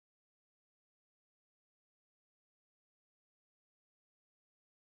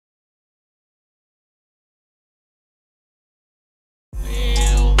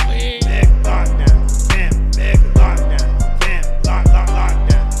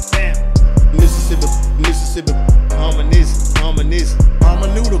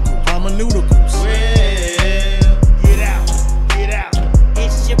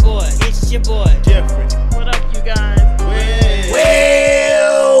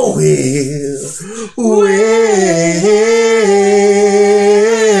It's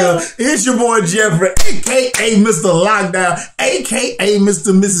your boy Jeffrey, aka Mr. Lockdown, aka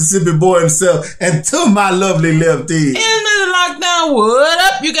Mr. Mississippi Boy himself, and to my lovely lefty. And Mr. Lockdown, what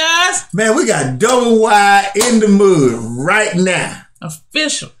up, you guys? Man, we got Double Wide in the mud right now.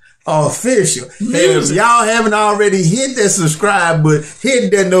 Official. If y'all haven't already, hit that subscribe button, hit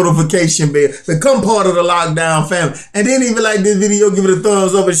that notification bell, become part of the Lockdown family. And then if you like this video, give it a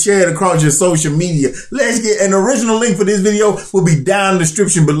thumbs up and share it across your social media. Let's get an original link for this video will be down in the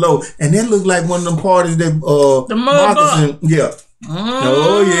description below. And that look like one of them parties that the mud. Yeah.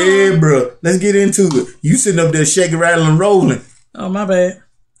 Oh yeah, bro. Let's get into it. You sitting up there shaking, rattling, rolling. Oh my bad.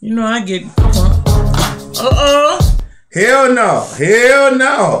 You know I get Hell no.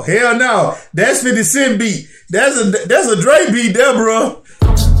 That's 50 Cent beat. That's a Dre beat there, bro.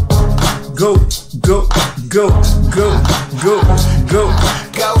 Go,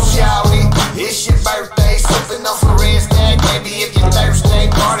 shawty. It's your birthday, sipping on some red stack. Baby, if you're thirsty,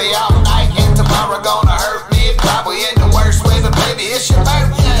 party all night. And tomorrow gonna hurt me, probably in the worst way. But baby, it's your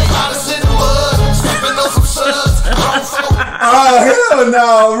birthday. Honest in the mud, sipping on some suds. Oh, hell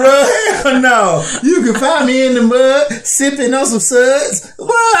no, bro. Hell no. You can find me in the mud, sipping on some suds.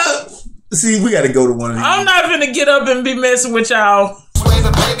 What? See, we got to go to one of these. I'm not gonna get up and be messing with y'all.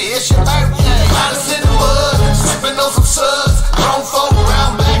 Baby, it's your birthday. Honest in the mud, sipping on some suds. Grown folk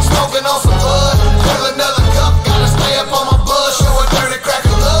round back, smoking on some bud. Fill another cup, gotta stay up on my buzz. Show a dirty crack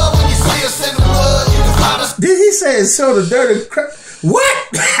of love when you see us in the mud. You can find us. Did he say show the dirty crack? What?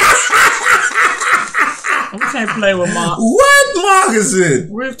 We can't play with Mark. What moccasin?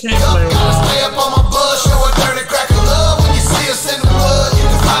 We can't play with Mark. Stay up on my buzz, show a dirty crack of love when you see us in the mud. You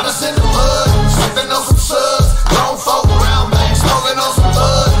can find us in the mud, sipping on some suds. Grown folk round back, smoking on some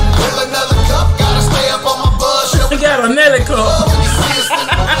bud. Fill another cup, gotta stay up on my buzz. We got another cup.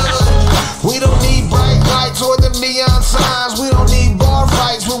 We don't need bright lights or the neon signs. We don't need bar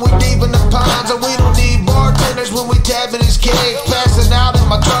fights when we deep in the pines. And we don't need bartenders when we tapping his cake. Passing out in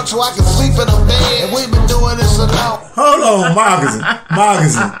my truck so I can sleep in a bed. And we've been doing this alone. Hold on, Moccasin.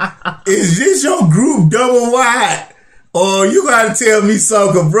 Is this your group Double Wide? Or you gotta tell me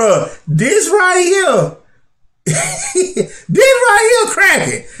something, bro. This right here. This right here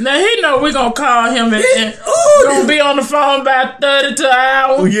cracking. Now he know we gonna call him and gonna be on the phone about 30 to an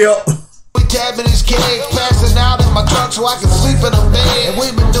hour. Yep. We tapping his cake, passing out in my truck so I can sleep in a bed. And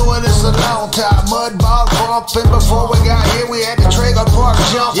we've been doing this a long time. Mud ball bumping. Before we got here, we had the trailer park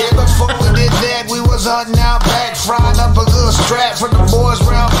jump. Yeah, before we did that, we was hunting out back, frying up a good strap for the boys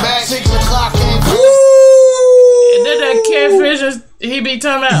round back. 6 o'clock and that catfish he be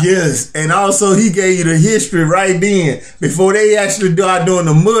talking about? Yes, and also he gave you the history right then before they actually start doing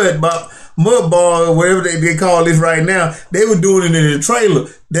the mud ball or whatever they call this right now. They were doing it in the trailer.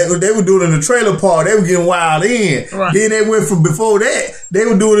 They were doing it in the trailer park. They were getting wild in. Right. Then they went from before that. They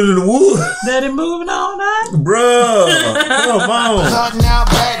were doing it in the woods. Daddy moving on now, bro. Come on. Hunting out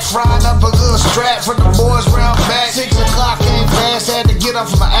back, frying up a good strap for the boys round back. 6 o'clock came fast, had to get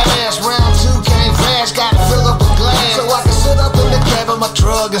off my ass. Round 2 came fast, got to fill up a glass so I can sit up in the cab of my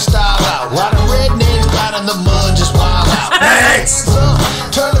truck and style out. While the rednecks got in the mud, just wild out. Thanks.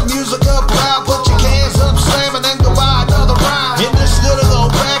 Turn the music up loud, put your cans up, slamming and go buy another round. In this little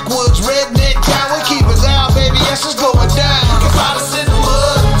old backwoods redneck town, we keep it loud, baby, yes, it's going down. You can find us in the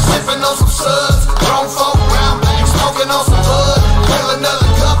mud, sipping on some suds. Grown folk round back, smoking on some bud. Fill another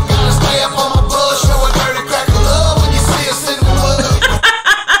cup, gotta stay up on my buzz. Show a dirty crack of love when you see us in the mud.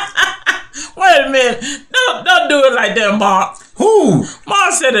 Wait a minute. Don't do it like that, Mark. Who?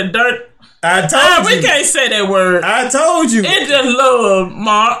 Mark said the dirt. I told you. We can't say that word. I told you. It's just love,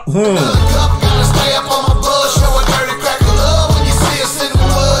 Mark. Another cup, gotta stay up on my buzz. Show a dirty crack of love when you see us in the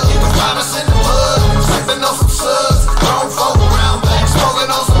mud. You can find us in the mud, sipping on some suds. Grown folk round back,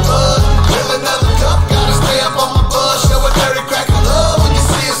 smoking on some bud. Fill another cup, gotta stay up on my buzz. Show a dirty crack of love when you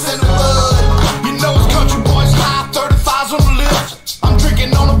see us in the mud. You know it's country boys high, 35s on the lips. I'm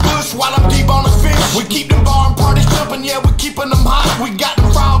drinking on the bush while I'm deep on the fish. We keep them bar and parties jumping, yeah, we keeping them hot. We got them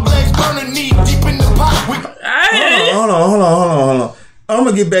frog legs burning, knee deep in the pot. Hold on. I'm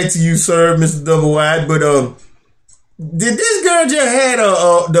gonna get back to you, sir, Mr. Double Wide. But did this girl just had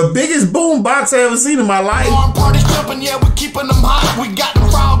the biggest boom box I ever seen in my life? Bar and parties jumping, yeah, we keeping them hot. We got them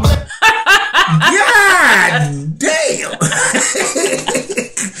frog legs. God damn.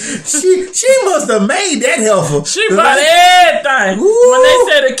 She must have made that helpful. She bought everything. Woo. When they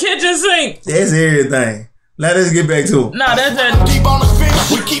said the kitchen sink. That's everything. Now let's get back to it. No, that's that. Deep on the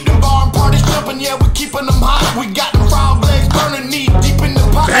fish. We keep them bar and parties jumping, yeah, we keeping them hot. We got them frog legs burning, knee deep in the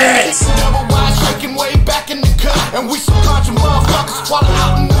pot. Double wide shaking way back in the cut. And we some country motherfuckers swallow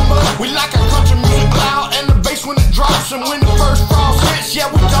out in the mud. We like our country music loud and the bass when it drops. And when the first frost hits,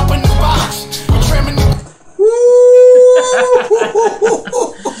 yeah, we dump in the box. We trimming the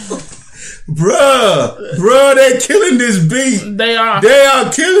Bruh, they killing this beat. They are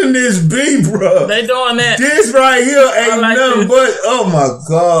killing this beat, bruh. They doing that. This right here ain't like nothing but, oh my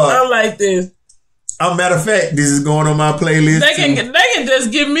God. I like this. Matter of fact, this is going on my playlist. They can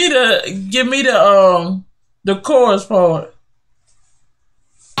just give me the chorus part.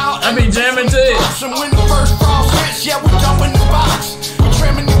 I be jamming to it. And when the first frost hits, yeah, we dump in the box. We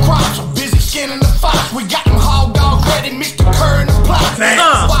trimming the crops, I'm busy skinning the fox. We got them hog dogs ready, mix the curd and the plot.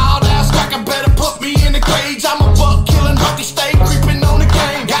 Wild ass cracker better put me in the cage. I'm a buck killing monkey, stay creeping on the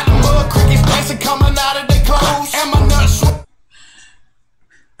game. Got the mud crickets dancing coming out of their clothes. And my nuts.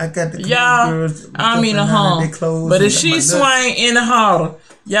 I got the girls. I mean a hum. But if she swing in the holler,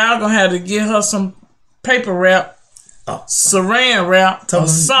 y'all gonna have to get her some paper wrap, saran wrap, or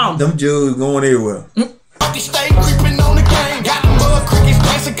something. Them Jews going everywhere. Stay creeping on the game. Got the mud crickets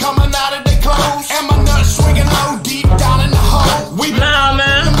dancing coming out of their clothes. And my nuts swinging low deep down in the hole. We now,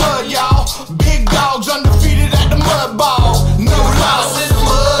 man. The mud, y'all. Big dogs undefeated at the mud ball. No loss in the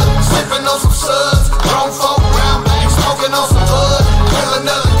mud. Sipping on some suds. Grown folk, brown bag, smoking on some bud. Fill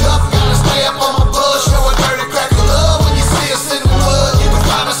another cup. Gotta stay up on my buzz. Show a dirty crack of love. When you see us in the mud, you can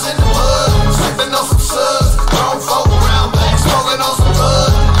find us in the mud. Sipping on some suds. Grown folk, brown bag, smoking on some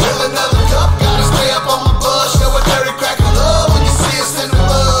bud. Fill another cup. Gotta stay up on my buzz. Show a dirty crack of love. When you see us in the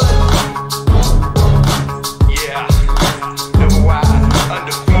mud. Yeah, number one,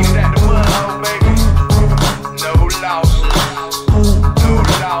 undefeated at the mud hole, baby. No losses, no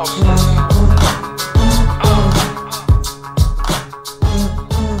losses.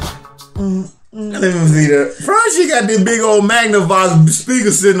 Let me see that. First, she got this big old Magnavox speaker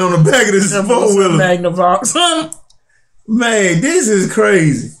sitting on the back of this four-wheeler. Magnavox. Man, this is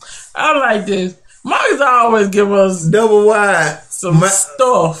crazy. I like this. Marcus always give us Double wide. some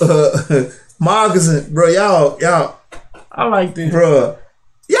stuff. Marcus, bro, y'all. I like this. Bro,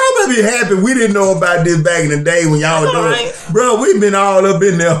 y'all must be happy we didn't know about this back in the day when y'all were doing it. Bro, we've been all up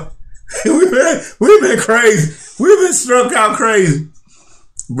in there. we've been crazy. We've been struck out crazy.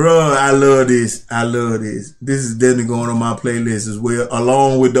 Bro, I love this. This is definitely going on my playlist as well,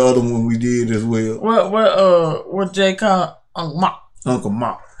 along with the other one we did as well. What Jay called Uncle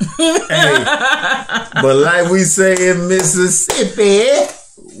Mop. Hey, but like we say in Mississippi,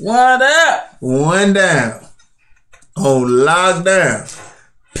 what up? One down on lockdown.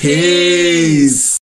 Peace.